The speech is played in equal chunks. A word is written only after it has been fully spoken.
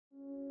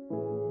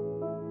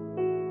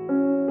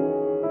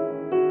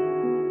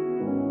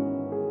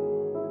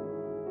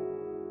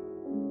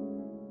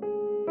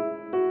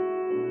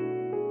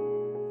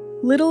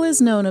Little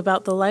is known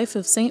about the life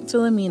of Saint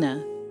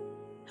Philomena.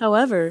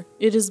 However,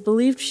 it is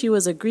believed she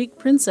was a Greek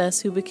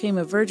princess who became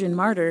a virgin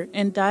martyr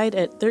and died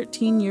at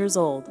 13 years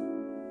old.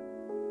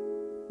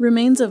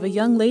 Remains of a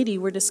young lady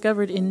were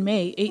discovered in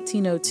May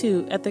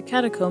 1802 at the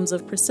catacombs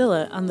of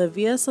Priscilla on the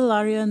Via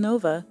Salaria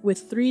Nova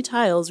with 3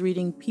 tiles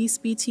reading "Peace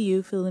be to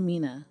you,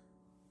 Philomena."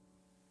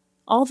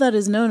 All that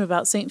is known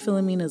about Saint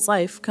Philomena's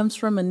life comes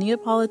from a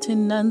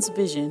Neapolitan nun's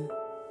vision.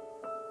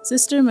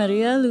 Sister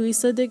Maria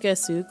Luisa de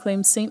Gesù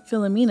claims Saint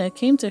Philomena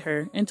came to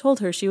her and told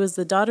her she was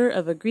the daughter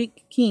of a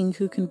Greek king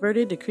who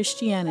converted to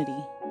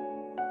Christianity.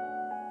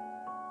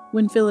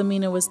 When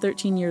Philomena was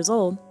 13 years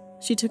old,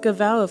 she took a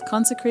vow of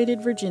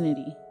consecrated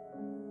virginity.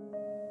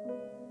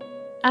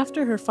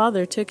 After her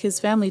father took his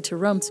family to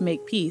Rome to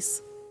make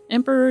peace,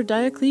 Emperor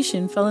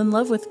Diocletian fell in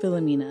love with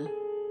Philomena.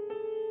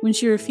 When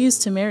she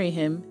refused to marry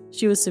him,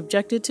 she was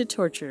subjected to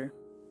torture.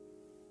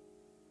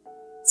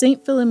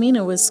 Saint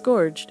Philomena was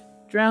scourged,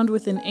 drowned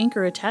with an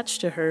anchor attached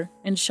to her,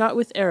 and shot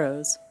with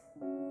arrows.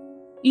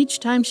 Each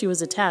time she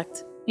was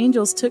attacked,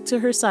 angels took to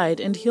her side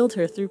and healed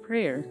her through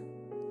prayer.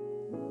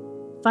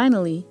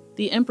 Finally,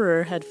 the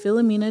emperor had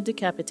Philomena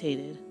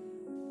decapitated.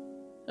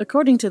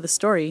 According to the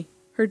story,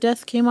 her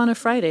death came on a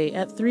Friday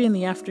at 3 in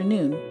the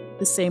afternoon,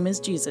 the same as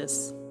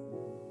Jesus.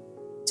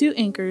 2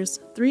 anchors,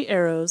 3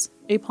 arrows,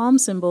 a palm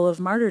symbol of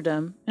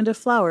martyrdom, and a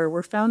flower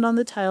were found on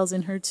the tiles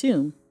in her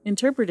tomb,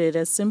 interpreted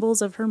as symbols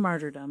of her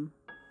martyrdom.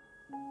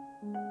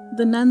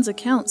 The nun's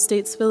account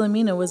states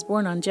Philomena was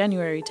born on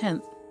January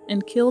 10th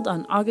and killed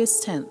on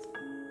August 10th.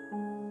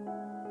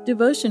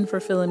 Devotion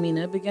for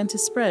Philomena began to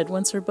spread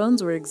once her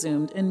bones were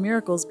exhumed and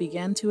miracles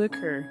began to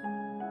occur.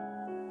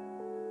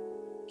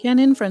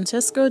 Canon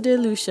Francesco de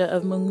Lucia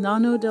of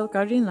Mugnano del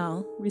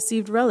Cardinale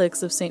received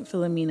relics of Saint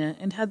Philomena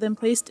and had them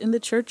placed in the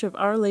Church of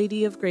Our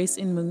Lady of Grace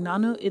in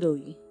Mugnano,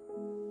 Italy.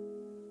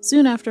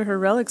 Soon after her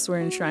relics were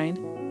enshrined,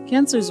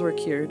 cancers were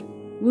cured,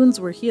 wounds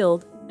were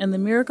healed, and the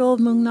miracle of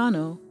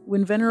Mugnano,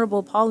 when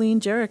Venerable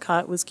Pauline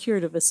Jaricot was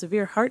cured of a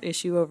severe heart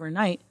issue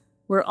overnight,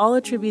 were all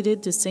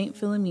attributed to Saint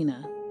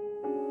Philomena.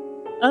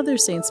 Other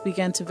saints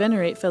began to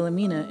venerate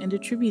Philomena and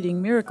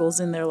attributing miracles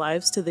in their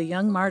lives to the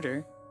young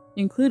martyr,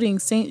 including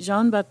Saint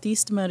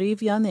Jean-Baptiste Marie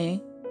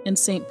Vianney and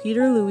Saint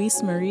Peter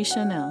Louis Marie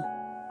Chanel.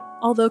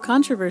 Although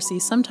controversy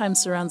sometimes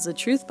surrounds the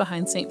truth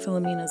behind Saint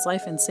Philomena's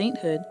life and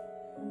sainthood,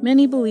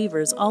 many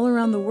believers all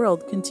around the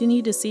world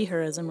continue to see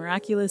her as a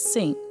miraculous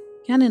saint,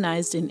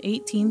 canonized in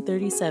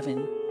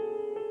 1837.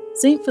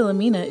 Saint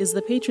Philomena is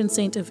the patron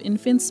saint of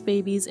infants,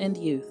 babies, and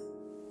youth.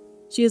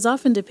 She is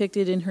often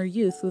depicted in her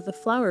youth with a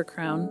flower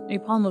crown, a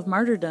palm of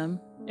martyrdom,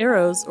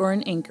 arrows, or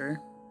an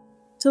anchor.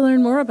 To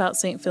learn more about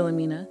Saint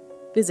Philomena,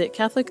 visit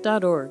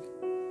Catholic.org.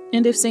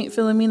 And if Saint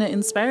Philomena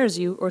inspires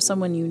you or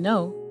someone you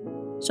know,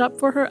 shop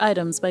for her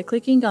items by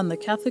clicking on the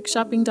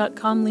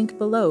CatholicShopping.com link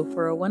below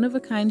for a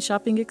one-of-a-kind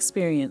shopping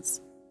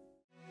experience.